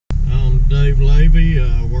David Lavy.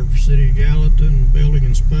 I work for City of Gallatin, building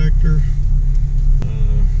inspector.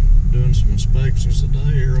 Doing some inspections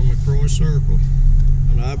today here on McCroy Circle.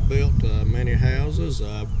 And I've built many houses.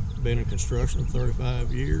 I've been in construction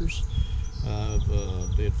 35 years.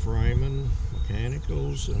 I've did framing,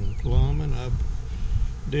 mechanicals, and plumbing. I've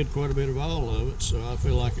did quite a bit of all of it, so I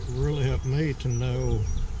feel like it really helped me to know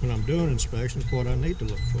when I'm doing inspections what I need to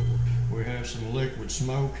look for. We have some liquid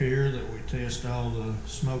smoke here that we test all the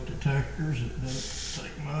smoke detectors. It doesn't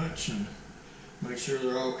take much, and make sure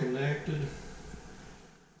they're all connected.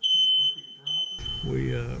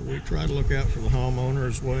 We try to look out for the homeowner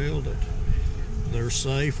as well, that they're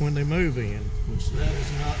safe when they move in. Which that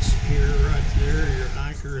is not secure right there. Your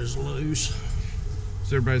anchor is loose.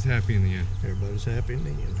 So everybody's happy in the end? Everybody's happy in the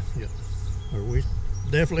end, yeah. Or we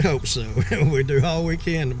definitely hope so. We do all we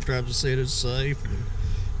can to try to see it as safe, and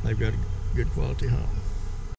they've got a good quality home.